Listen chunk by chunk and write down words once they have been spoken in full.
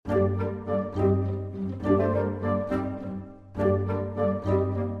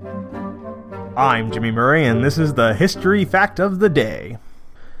I'm Jimmy Murray, and this is the History Fact of the Day.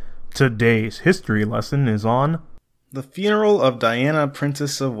 Today's history lesson is on the funeral of Diana,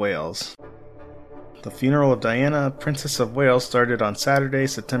 Princess of Wales. The funeral of Diana, Princess of Wales started on Saturday,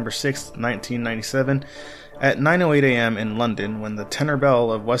 September 6, 1997, at 9:08 a.m. in London, when the tenor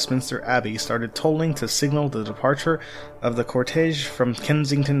bell of Westminster Abbey started tolling to signal the departure of the cortege from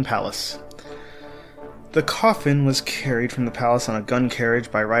Kensington Palace. The coffin was carried from the palace on a gun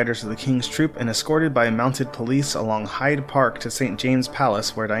carriage by riders of the King's Troop and escorted by mounted police along Hyde Park to St. James's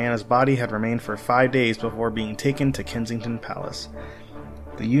Palace, where Diana's body had remained for 5 days before being taken to Kensington Palace.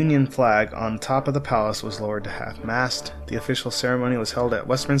 The Union flag on top of the palace was lowered to half-mast. The official ceremony was held at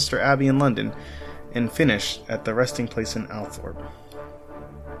Westminster Abbey in London and finished at the resting place in Althorp.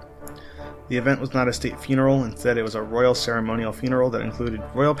 The event was not a state funeral. Instead, it was a royal ceremonial funeral that included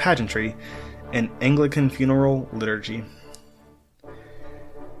royal pageantry and Anglican funeral liturgy.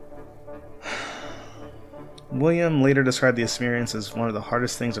 William later described the experience as one of the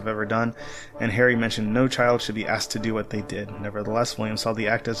hardest things I've ever done, and Harry mentioned no child should be asked to do what they did. Nevertheless, William saw the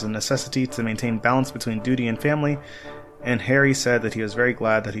act as a necessity to maintain balance between duty and family, and Harry said that he was very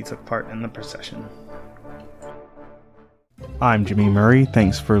glad that he took part in the procession. I'm Jimmy Murray.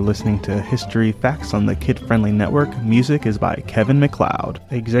 Thanks for listening to History Facts on the Kid Friendly Network. Music is by Kevin MacLeod.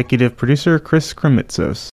 Executive producer Chris Kremitzos.